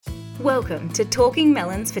Welcome to Talking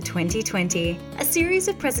Melons for 2020, a series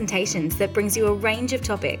of presentations that brings you a range of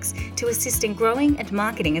topics to assist in growing and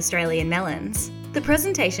marketing Australian melons. The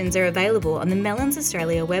presentations are available on the Melons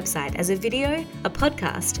Australia website as a video, a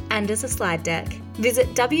podcast, and as a slide deck.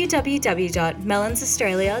 Visit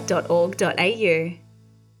www.melonsaustralia.org.au.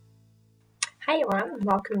 Hi everyone,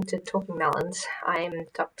 welcome to Talking Melons. I'm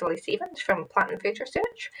Dr. Lee Stevens from Plant and Food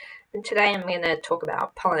Research, and today I'm going to talk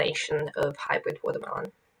about pollination of hybrid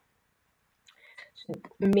watermelon.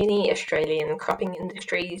 Many Australian cropping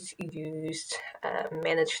industries use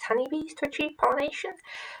managed honeybees to achieve pollination,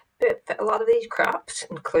 but for a lot of these crops,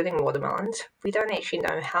 including watermelons, we don't actually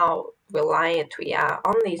know how reliant we are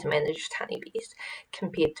on these managed honeybees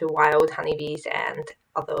compared to wild honeybees and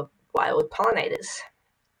other wild pollinators.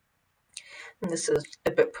 And this is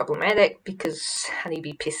a bit problematic because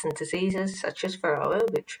honeybee pests and diseases such as Varroa,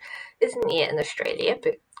 which isn't yet in Australia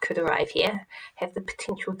but could arrive here, have the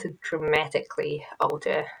potential to dramatically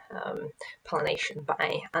alter pollination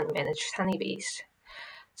by unmanaged honeybees.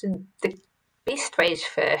 So the best ways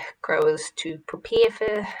for growers to prepare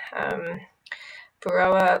for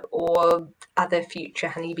Varroa or other future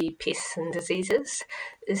honeybee pests and diseases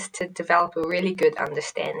is to develop a really good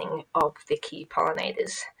understanding of the key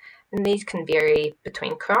pollinators. And these can vary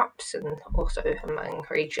between crops and also among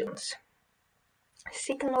regions.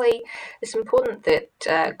 Secondly, it's important that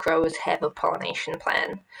growers have a pollination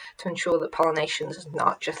plan to ensure that pollination is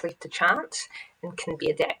not just left to chance and can be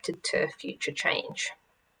adapted to future change.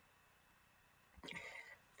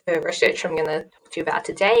 The research I'm going to talk to you about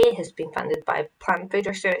today has been funded by Plant Food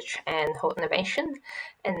Research and Hort Innovation,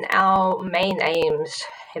 and our main aims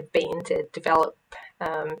have been to develop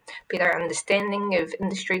better understanding of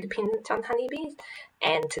industry dependence on honeybees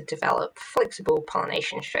and to develop flexible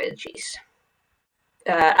pollination strategies.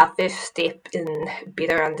 Our first step in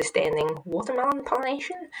better understanding watermelon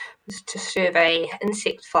pollination was to survey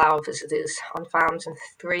insect flower visitors on farms in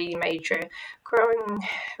 3 major growing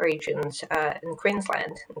regions in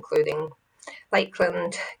Queensland, including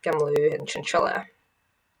Lakeland, Gummaloo and Chinchilla.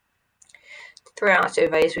 Through our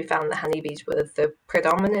surveys, we found that honeybees were the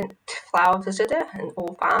predominant flower visitor in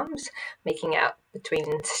all farms, making up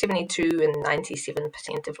between 72 and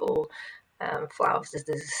 97% of all flower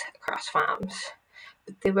visitors across farms.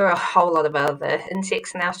 But there were a whole lot of other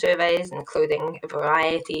insects in our surveys, including a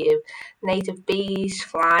variety of native bees,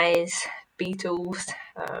 flies, beetles,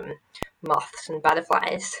 moths and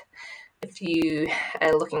butterflies. If you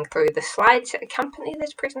are looking through the slides that accompany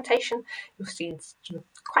this presentation, you'll see some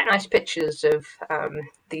quite nice pictures of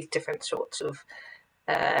these different sorts of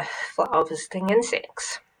flower visiting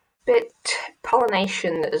insects. But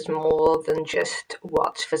pollination is more than just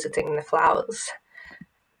what's visiting the flowers.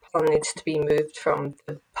 Pollen needs to be moved from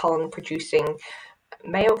the pollen-producing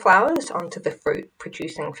male flowers onto the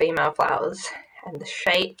fruit-producing female flowers, and the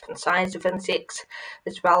shape and size of insects,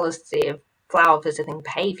 as well as their flower-visiting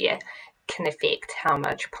behaviour, can affect how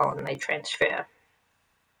much pollen they transfer.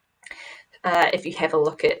 If you have a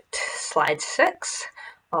look at slide 6,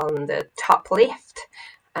 on the top left,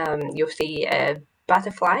 you'll see a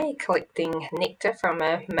butterfly collecting nectar from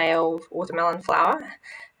a male watermelon flower,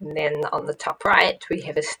 and then on the top right we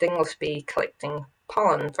have a stingless bee collecting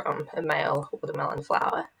pollen from a male watermelon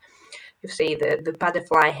flower. You'll see that the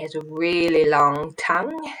butterfly has a really long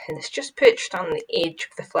tongue and it's just perched on the edge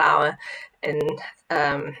of the flower and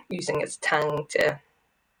using its tongue to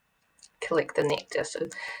collect the nectar. So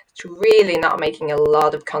it's really not making a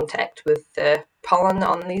lot of contact with the pollen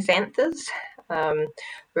on these anthers,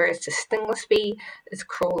 whereas the stingless bee is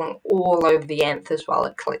crawling all over the anthers while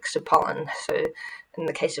it collects the pollen. So in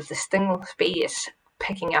the case of the stingless bee, it's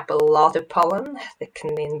picking up a lot of pollen that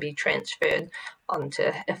can then be transferred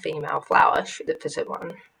onto a female flower should it visit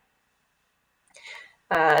one.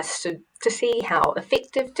 So to see how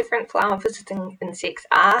effective different flower visiting insects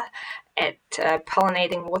are at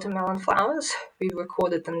pollinating watermelon flowers, we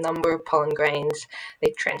recorded the number of pollen grains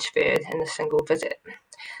they transferred in a single visit.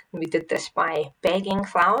 And we did this by bagging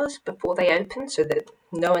flowers before they opened so that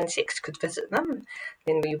no insects could visit them.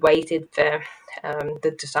 Then we waited for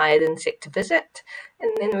the desired insect to visit,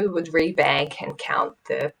 and then we would rebag and count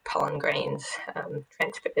the pollen grains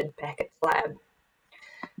transferred back at the lab.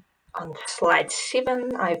 On slide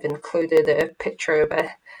 7, I've included a picture of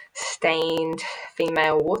a stained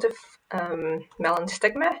female watermelon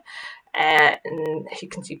stigma, and you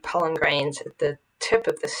can see pollen grains at the tip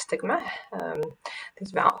of the stigma.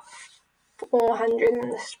 There's about 400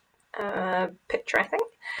 in this picture, I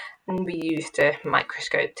think, and we used a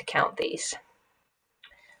microscope to count these.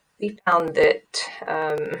 We found that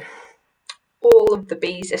all of the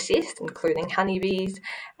bees assessed, including honeybees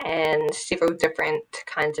and several different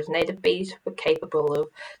kinds of native bees, were capable of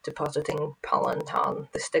depositing pollen on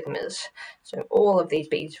the stigmas. So all of these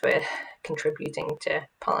bees were contributing to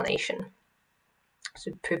pollination.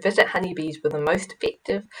 So per visit honeybees were the most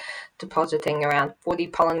effective, depositing around 40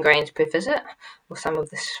 pollen grains per visit, while some of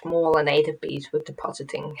the smaller native bees were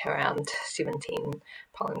depositing around 17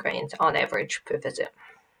 pollen grains on average per visit.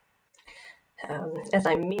 As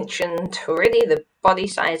I mentioned already, the body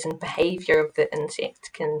size and behaviour of the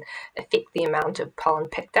insect can affect the amount of pollen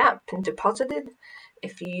picked up and deposited.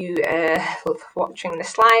 If you are watching the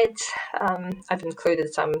slides, I've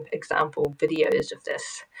included some example videos of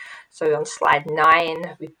this. So on slide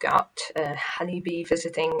 9, we've got a honeybee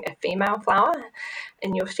visiting a female flower,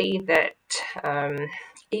 and you'll see that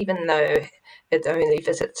even though it only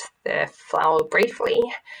visits the flower briefly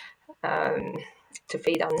to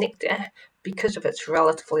feed on nectar, because of its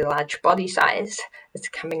relatively large body size, it's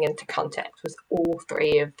coming into contact with all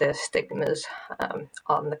 3 of the stigmas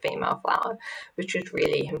on the female flower, which is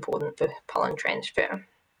really important for pollen transfer.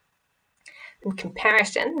 In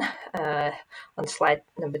comparison, on slide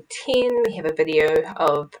number 10, we have a video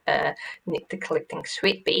of a nectar collecting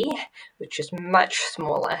sweat bee, which is much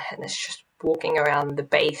smaller, and it's just walking around the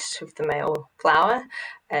base of the male flower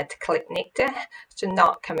to collect nectar, so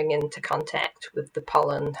not coming into contact with the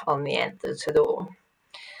pollen on the anthers at all.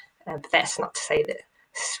 But that's not to say that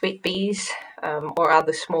sweat bees or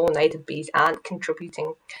other small native bees aren't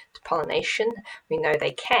contributing to pollination. We know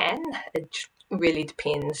they can. It really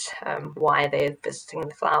depends why they're visiting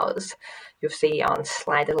the flowers. You'll see on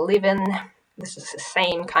slide 11, this is the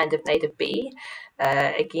same kind of native bee,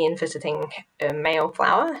 again visiting a male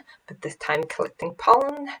flower, but this time collecting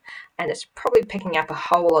pollen, and it's probably picking up a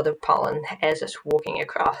whole lot of pollen as it's walking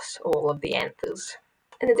across all of the anthers.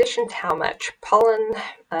 In addition to how much pollen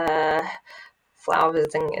flower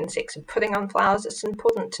visiting insects are putting on flowers, it's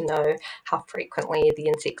important to know how frequently the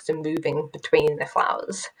insects are moving between the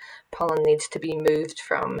flowers. Pollen needs to be moved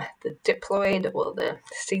from the diploid or the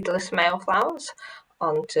seedless male flowers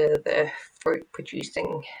onto the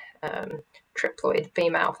fruit-producing triploid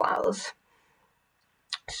female flowers.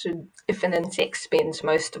 So if an insect spends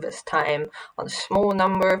most of its time on a small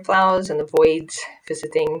number of flowers and avoids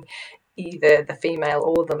visiting either the female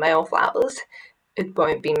or the male flowers, it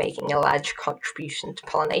won't be making a large contribution to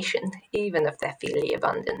pollination, even if they're fairly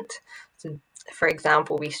abundant. So, for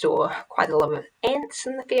example, we saw quite a lot of ants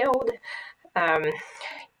in the field.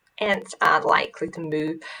 Ants aren't likely to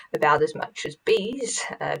move about as much as bees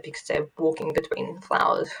because they're walking between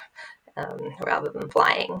flowers rather than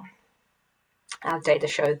flying. Our data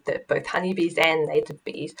showed that both honeybees and native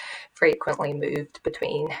bees frequently moved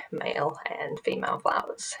between male and female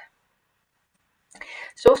flowers.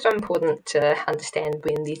 It's also important to understand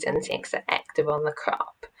when these insects are active on the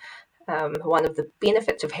crop. One of the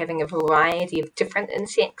benefits of having a variety of different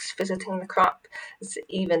insects visiting the crop is that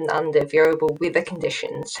even under variable weather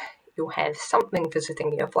conditions, you'll have something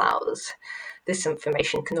visiting your flowers. This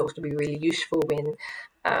information can also be really useful when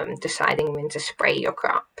deciding when to spray your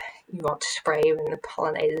crop. You want to spray when the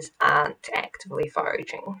pollinators aren't actively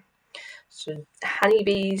foraging. So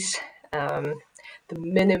honeybees, the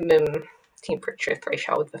minimum temperature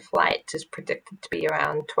threshold for flight is predicted to be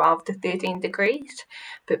around 12 to 13 degrees,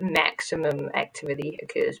 but maximum activity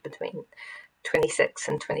occurs between 26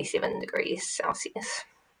 and 27 degrees Celsius.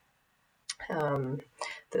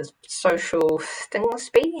 There's social stingless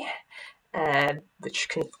bee, which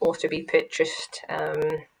can also be purchased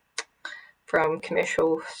from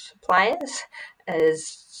commercial suppliers,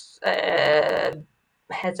 has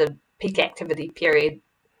a peak activity period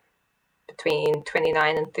between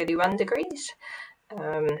 29 and 31 degrees,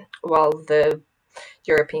 while the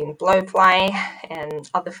European blowfly and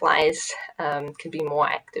other flies can be more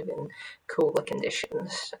active in cooler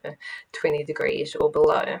conditions, 20 degrees or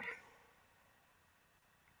below.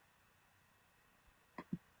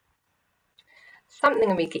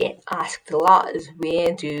 Something we get asked a lot is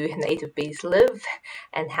where do native bees live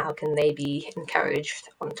and how can they be encouraged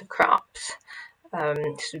onto crops?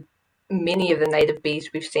 So many of the native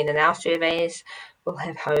bees we've seen in our surveys will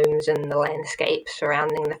have homes in the landscape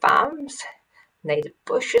surrounding the farms. Native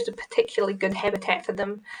bush is a particularly good habitat for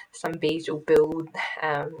them. Some bees will build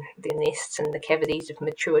their nests in the cavities of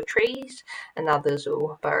mature trees, and others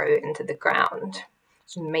will burrow into the ground.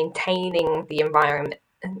 So maintaining the environment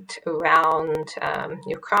around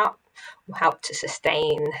your crop will help to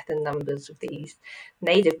sustain the numbers of these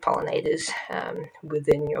native pollinators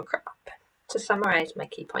within your crop. To summarise my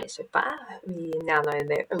key points so far, we now know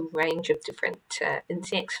that a range of different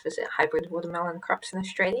insects visit hybrid watermelon crops in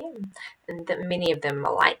Australia, and that many of them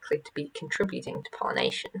are likely to be contributing to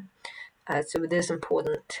pollination. So it is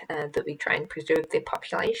important that we try and preserve their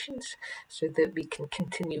populations so that we can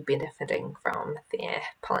continue benefiting from their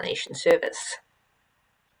pollination service.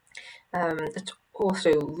 It's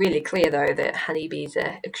also really clear, though, that honeybees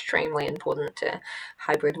are extremely important to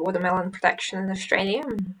hybrid watermelon production in Australia,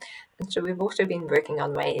 and so we've also been working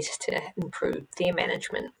on ways to improve their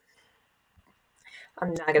management.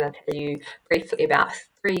 I'm now going to tell you briefly about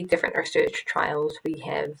 3 different research trials we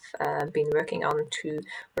have been working on to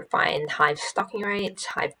refine hive stocking rates,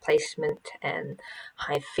 hive placement, and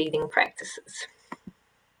hive feeding practices.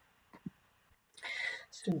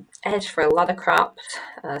 So, as for a lot of crops,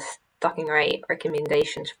 stocking rate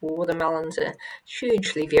recommendations for watermelons are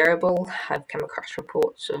hugely variable. I've come across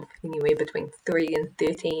reports of anywhere between 3 and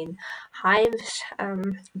 13 hives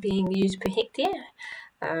being used per hectare.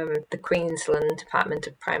 The Queensland Department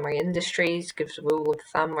of Primary Industries gives a rule of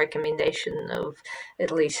thumb recommendation of at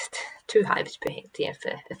least 2 hives per hectare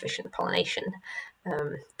for efficient pollination,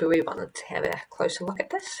 but we wanted to have a closer look at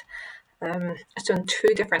this. So in 2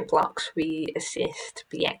 different blocks we assessed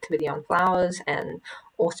bee activity on flowers and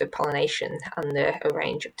also pollination under a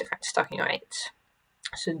range of different stocking rates.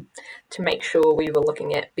 So to make sure we were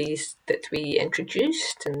looking at bees that we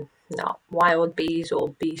introduced and not wild bees or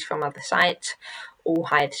bees from other sites, all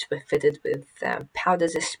hives were fitted with powder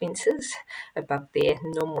dispensers above their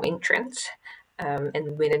normal entrance,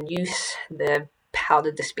 and when in use, the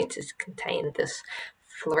powder dispensers contained this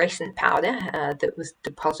fluorescent powder that was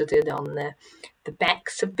deposited on the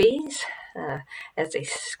backs of bees as they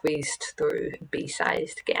squeezed through a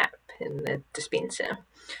bee-sized gap in the dispenser.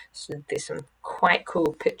 So there's some quite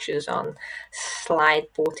cool pictures on slide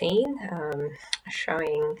 14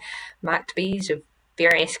 showing marked bees of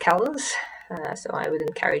various colours, so I would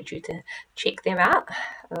encourage you to check them out.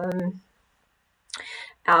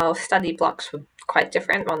 Our study blocks were quite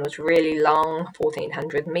different. One was really long,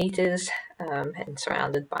 1400 metres, and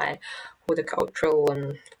surrounded by horticultural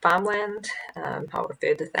and farmland. I'll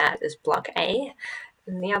refer to that as Block A.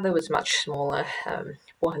 And the other was much smaller,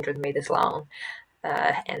 400 metres long,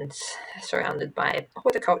 and surrounded by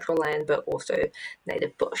horticultural land, but also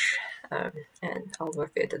native bush. And I'll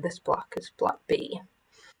refer to this block as Block B.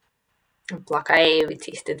 In Block A, we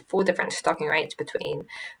tested 4 different stocking rates between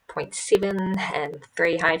 0.7 and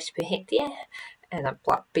 3 hives per hectare. And at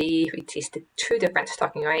Block B, we tested 2 different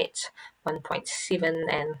stocking rates, 1.7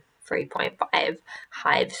 and 3.5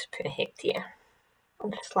 hives per hectare.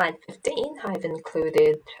 On slide 15, I've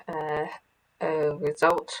included a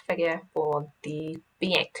results figure for the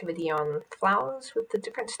bee activity on flowers with the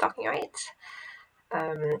different stocking rates.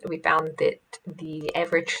 We found that the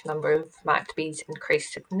average number of marked bees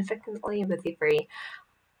increased significantly with every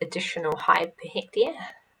additional hive per hectare.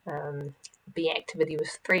 Bee activity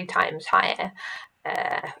was 3 times higher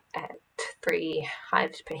at 3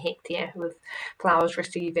 hives per hectare, with flowers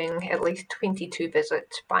receiving at least 22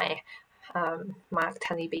 visits by marked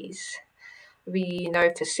honeybees. We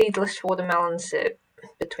know for seedless watermelons that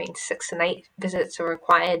between 6 and 8 visits are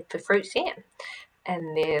required for fruit set,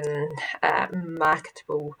 and then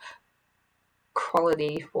marketable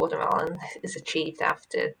quality watermelon is achieved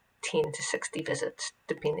after 10 to 60 visits,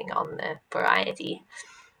 depending on the variety.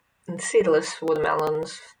 In seedless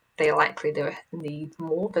watermelons, they're likely to need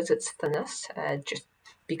more visits than this, just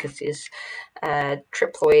because there's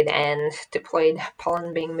triploid and diploid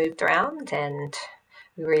pollen being moved around, and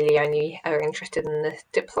we really only are interested in the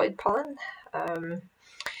diploid pollen.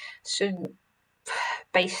 So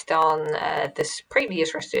based on this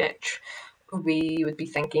previous research, we would be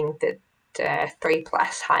thinking that 3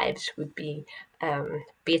 plus hives would be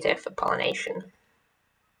better for pollination.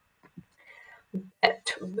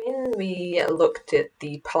 But when we looked at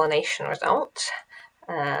the pollination results,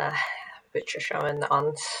 which are shown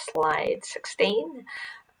on slide 16,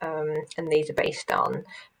 and these are based on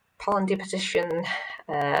pollen deposition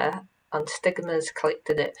on stigmas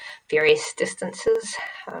collected at various distances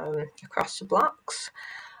across the blocks,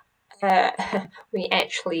 we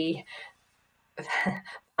actually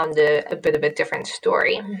found a bit of a different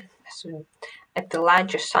story. So at the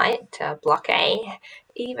larger site, Block A,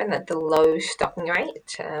 even at the low stocking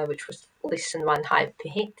rate, which was less than 1 hive per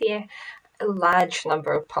hectare, a large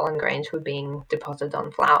number of pollen grains were being deposited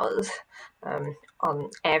on flowers, on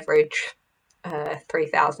average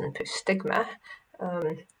 3,000 per stigma,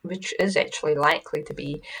 which is actually likely to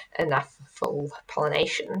be enough for full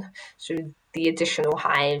pollination. So the additional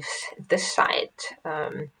hives at this site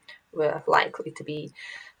were likely to be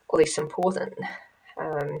less important.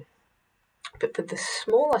 But for the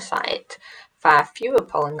smaller site, far fewer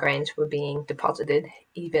pollen grains were being deposited,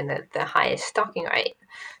 even at the highest stocking rate.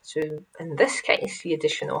 So in this case, the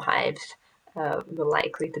additional hives were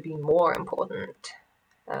likely to be more important,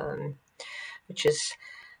 which is,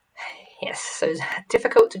 yes, so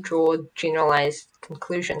difficult to draw generalized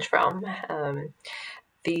conclusions from.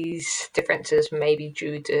 These differences may be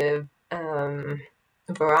due to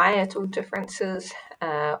varietal differences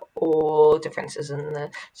or differences in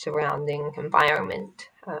the surrounding environment.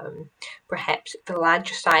 Perhaps at the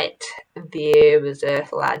larger site there was a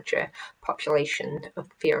larger population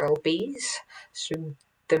of feral bees, so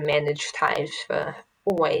the managed hives were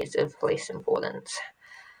always of less importance.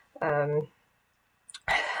 Our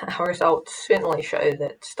results certainly show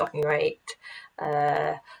that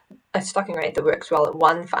a stocking rate that works well at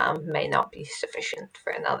one farm may not be sufficient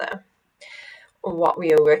for another. What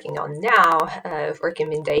we are working on now,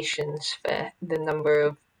 recommendations for the number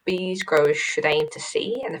of bees growers should aim to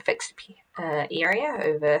see in a fixed area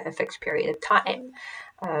over a fixed period of time.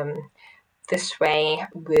 This way,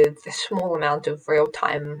 with a small amount of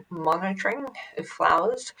real-time monitoring of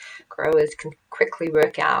flowers, growers can quickly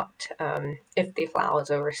work out if their flowers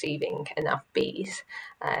are receiving enough bees,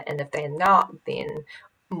 and if they're not, then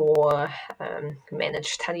more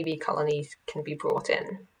managed honeybee colonies can be brought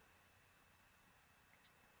in.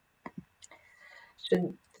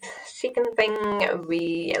 So the second thing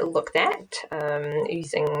we looked at,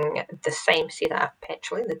 using the same setup,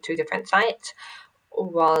 actually, the two different sites,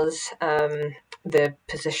 was the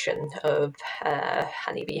position of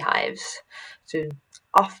honeybee hives. So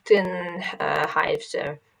often hives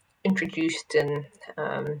are introduced in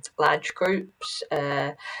large groups,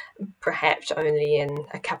 perhaps only in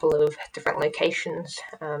a couple of different locations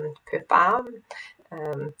per farm,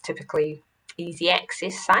 typically easy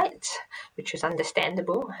access sites, which is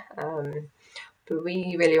understandable. But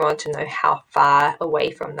we really want to know how far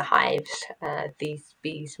away from the hives these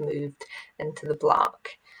bees moved into the block.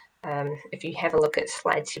 If you have a look at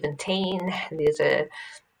slide 17, there's a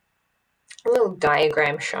little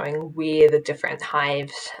diagram showing where the different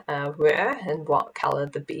hives were and what colour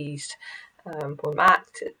the bees were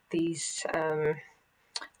marked at these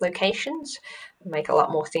locations. Make a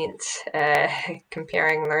lot more sense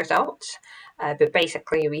comparing the results. But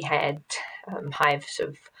basically we had hives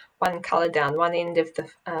of one colour down one end of the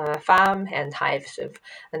farm and hives of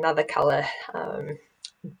another colour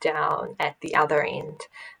down at the other end.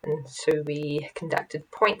 And so we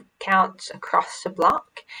conducted point counts across the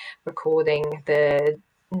block, recording the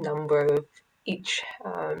number of each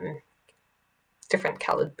different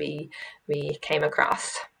coloured bee we came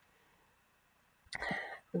across.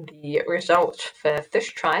 The results for this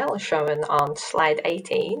trial are shown on slide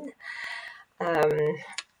 18.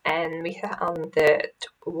 And we found that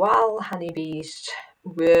while honeybees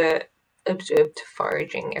were observed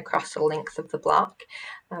foraging across the length of the block,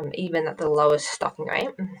 even at the lowest stocking rate,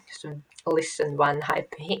 so less than 1 hive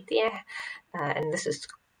per hectare, and this is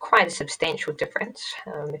quite a substantial difference.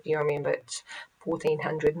 If you remember, it's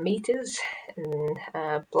 1,400 metres in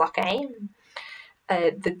block A.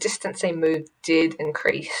 The distance they moved did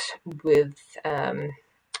increase with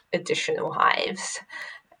additional hives.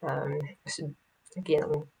 So again,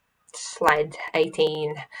 on slide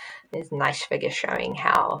 18, there's a nice figure showing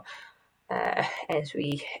how as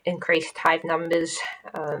we increased hive numbers,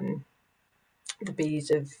 the bees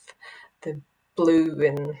of the blue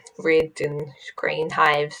and red and green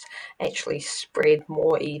hives actually spread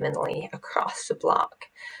more evenly across the block.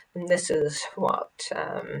 And this is what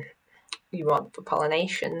you want for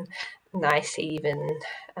pollination, nice even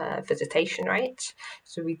visitation rates.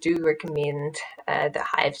 So we do recommend that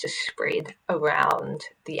hives just spread around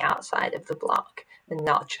the outside of the block and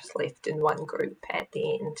not just left in one group at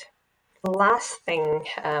the end. The last thing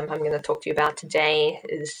I'm going to talk to you about today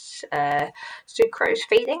is sucrose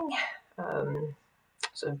feeding.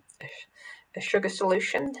 So a sugar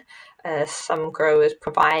solution. Some growers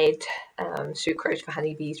provide sucrose for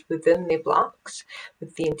honeybees within their blocks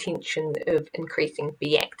with the intention of increasing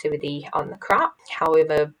bee activity on the crop.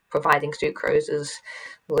 However, providing sucrose is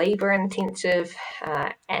labour intensive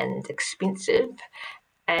and expensive,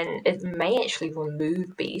 and it may actually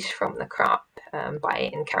remove bees from the crop by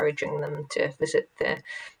encouraging them to visit the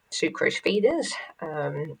sucrose feeders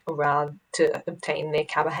to obtain their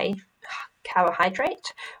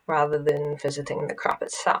carbohydrate rather than visiting the crop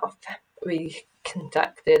itself. We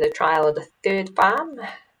conducted a trial at a third farm,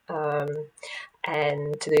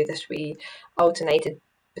 and to do this we alternated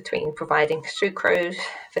between providing sucrose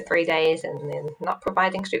for 3 days and then not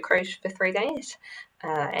providing sucrose for 3 days.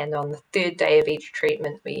 and on the third day of each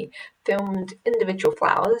treatment, we filmed individual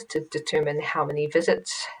flowers to determine how many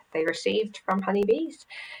visits they received from honeybees.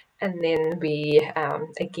 And then we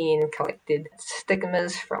again collected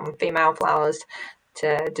stigmas from female flowers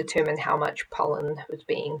to determine how much pollen was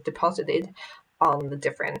being deposited on the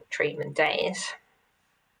different treatment days.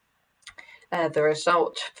 The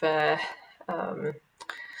result for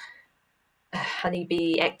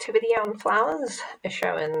honeybee activity on flowers is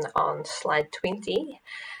shown on slide 20,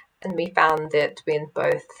 and we found that when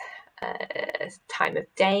both time of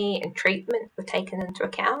day and treatment were taken into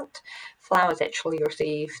account, flowers actually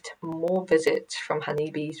received more visits from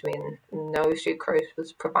honeybees when no sucrose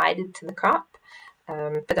was provided to the crop,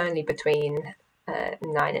 but only between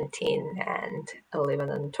 9 and 10 and 11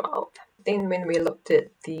 and 12. Then when we looked at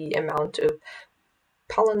the amount of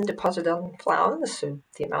pollen deposited on flowers, so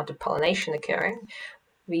the amount of pollination occurring,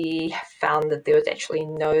 we found that there was actually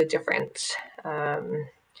no difference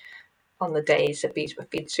on the days that bees were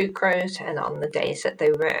fed sucrose and on the days that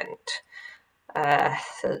they weren't.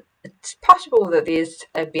 So it's possible that there's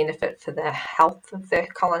a benefit for the health of the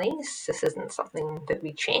colonies. This isn't something that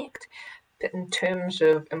we checked, but in terms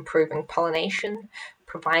of improving pollination,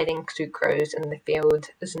 providing sucrose in the field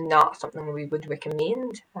is not something we would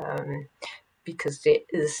recommend, because there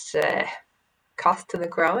is cost to the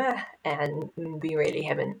grower, and we really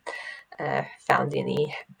haven't found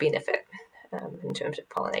any benefit in terms of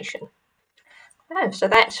pollination. So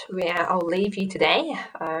that's where I'll leave you today.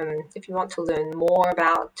 If you want to learn more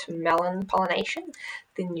about melon pollination,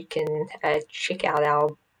 then you can check out our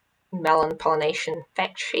melon pollination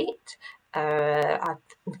fact sheet. I've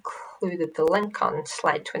included the link on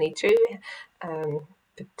slide 22.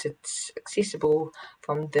 But it's accessible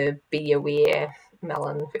from the Be Aware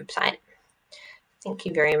Melon website. Thank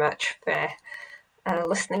you very much for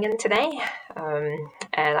listening in today.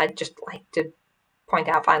 And I'd just like to point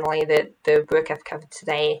out finally that the work I've covered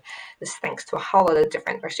today is thanks to a whole lot of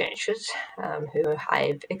different researchers who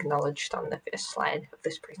I've acknowledged on the first slide of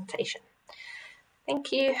this presentation.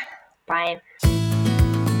 Thank you. Bye.